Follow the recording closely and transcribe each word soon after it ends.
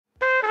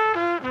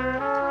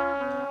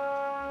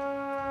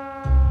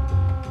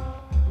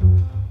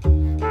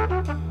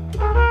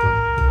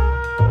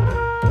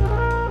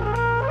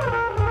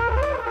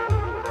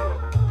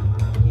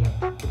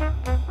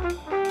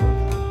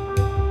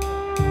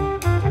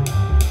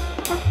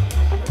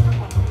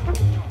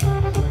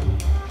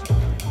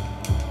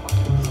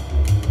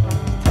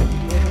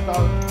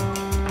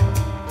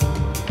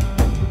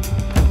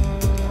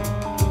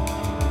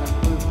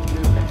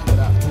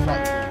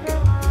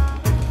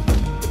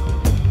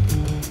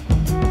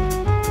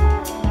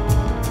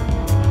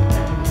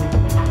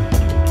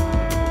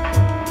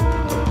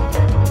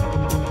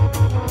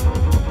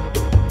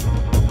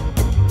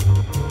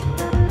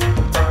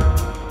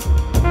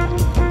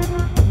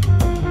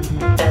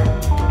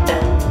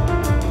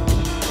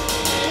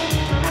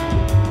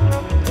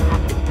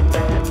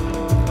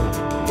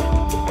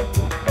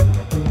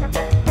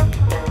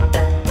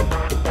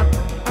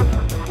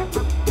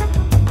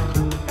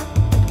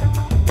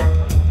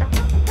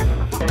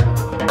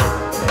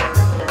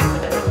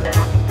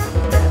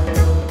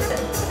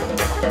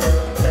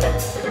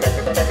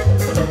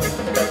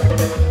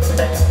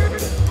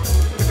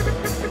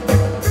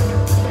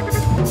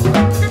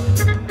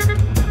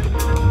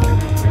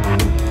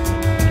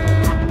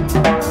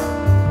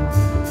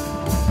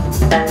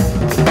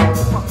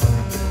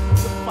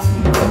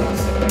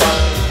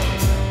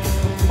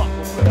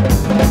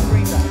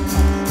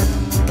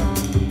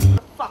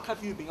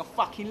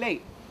fucking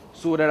late.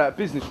 Saw that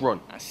business run.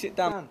 Sit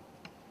down.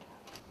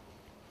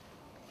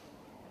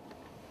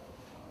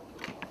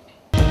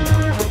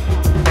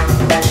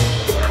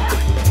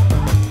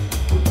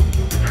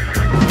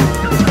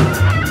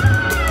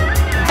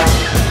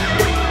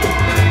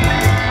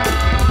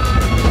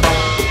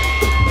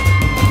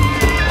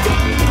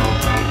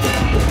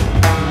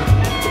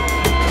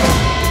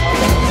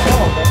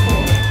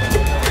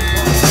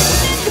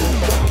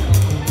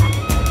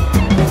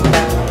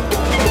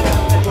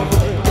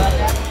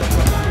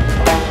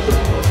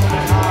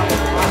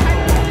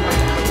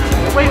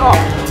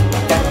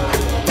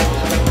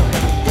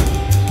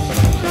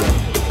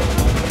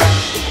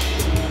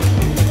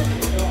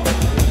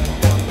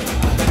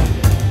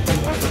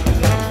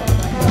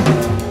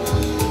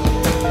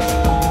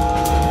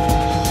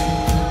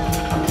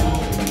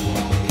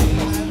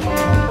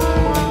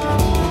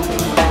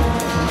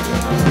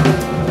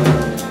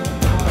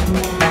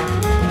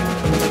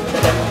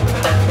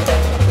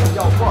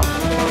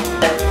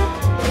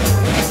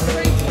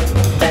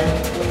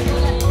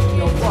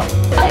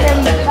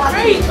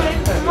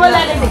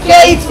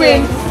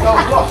 Catering!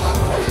 Oh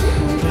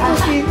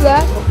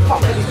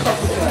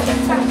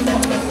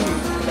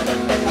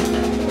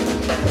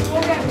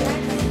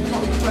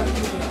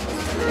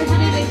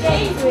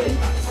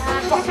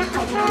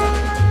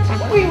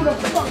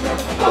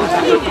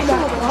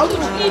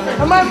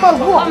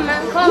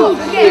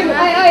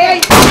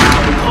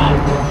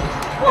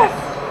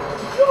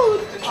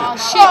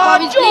shit,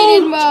 Bobby's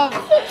bleeding, bro.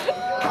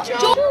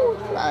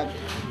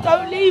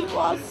 Don't leave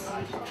us.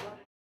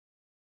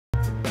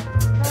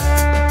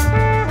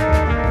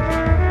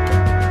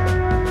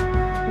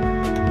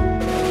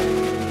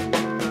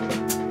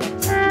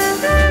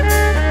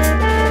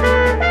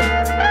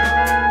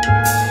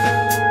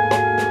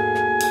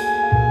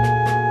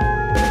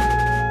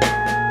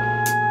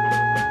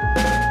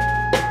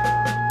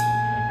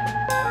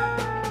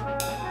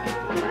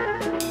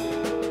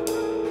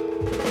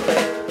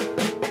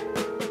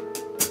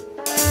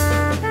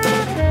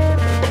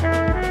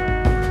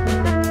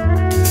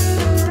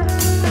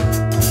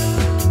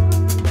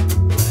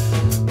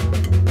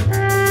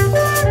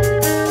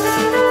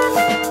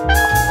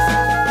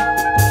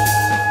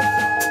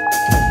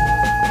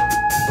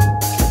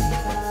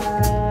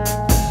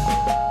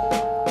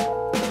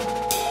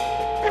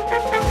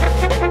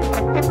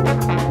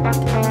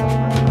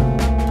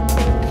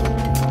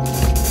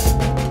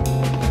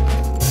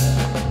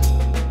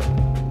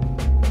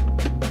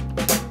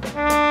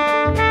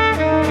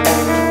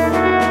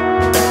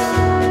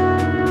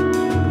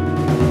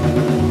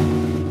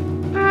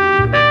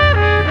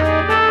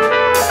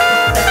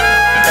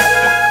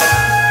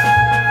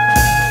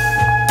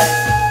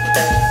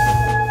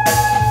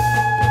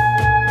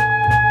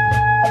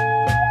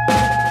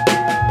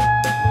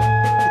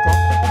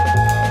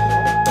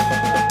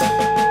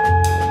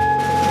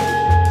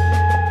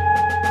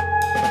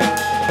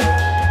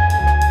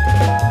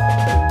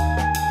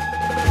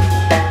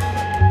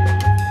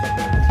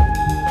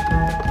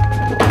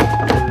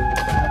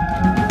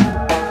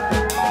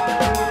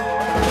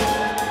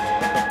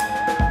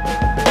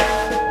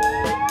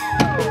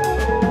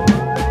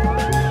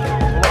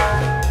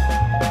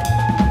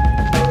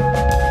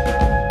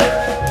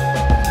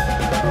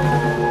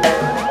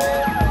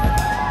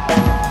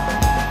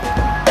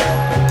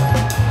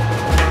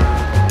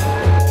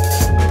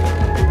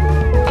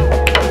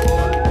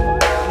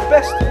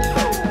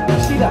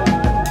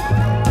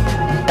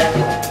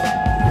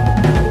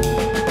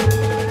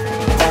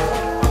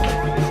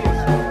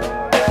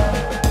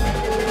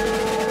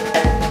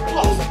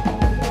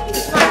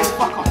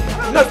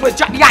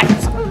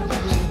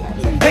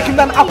 Take him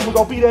down the apple,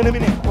 I'll be there in a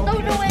minute. Don't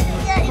know where to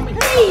get him.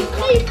 Please,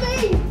 please,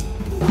 please.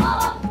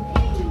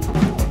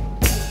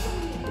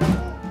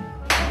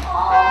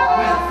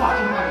 Where's the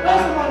fucking money?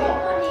 Where's the money?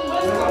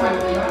 Where's the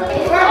money?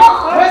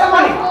 Where's the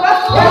money?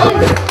 Where's the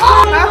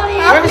money,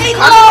 eh?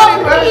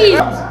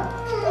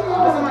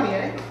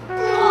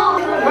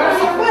 Where's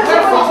the money?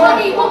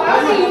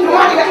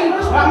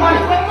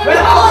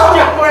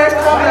 Where's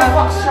the money?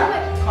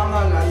 Come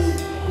on, lads.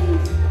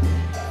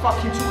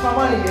 Fucking took my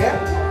money, yeah?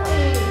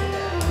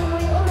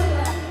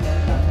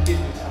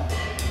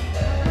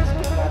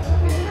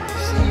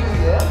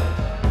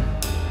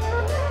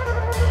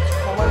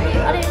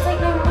 I didn't take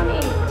no money.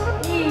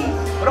 Please.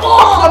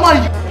 Oh, the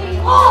money!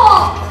 Oh!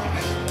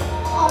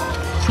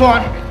 Come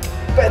on.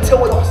 Better tell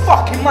where the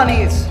fucking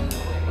money is.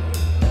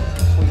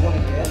 That's what you want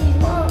to get.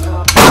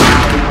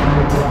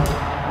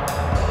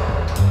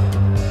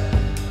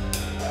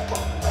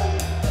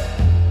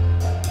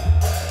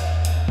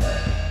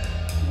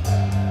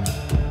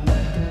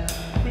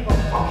 Bring my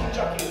fucking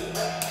jacket.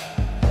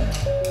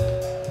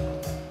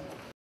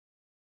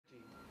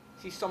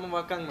 See, some of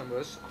our gang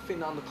members, I think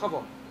they're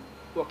undercover.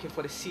 Working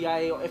for the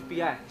CIA or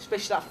FBI,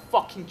 especially that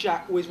fucking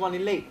Jack always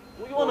running late.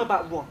 What are you on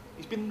about, Ron?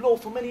 He's been low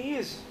for many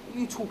years. What are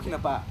you talking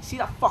about? See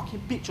that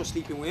fucking bitch you're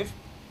sleeping with?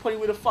 Probably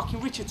with the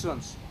fucking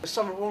Richardsons. There's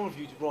something wrong with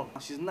you, Ron.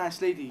 She's a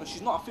nice lady. And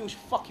she's not. I feel she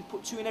fucking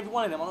put 2 in every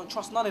one of them. I don't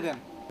trust none of them.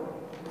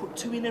 Put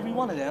 2 in every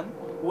one of them,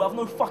 we'll have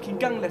no fucking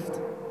gang left.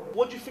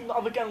 What do you think the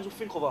other gangs will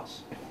think of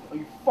us? Are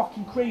you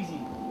fucking crazy?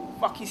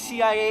 Fucking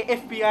CIA,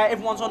 FBI,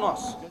 everyone's on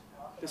us.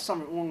 There's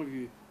something wrong with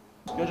you.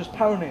 You're just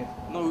paranoid.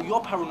 No,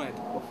 you're paranoid.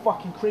 You're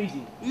fucking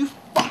crazy. Are you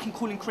fucking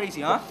calling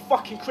crazy, huh? You're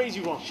fucking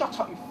crazy, Ron. Shut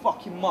up, you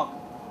fucking mug.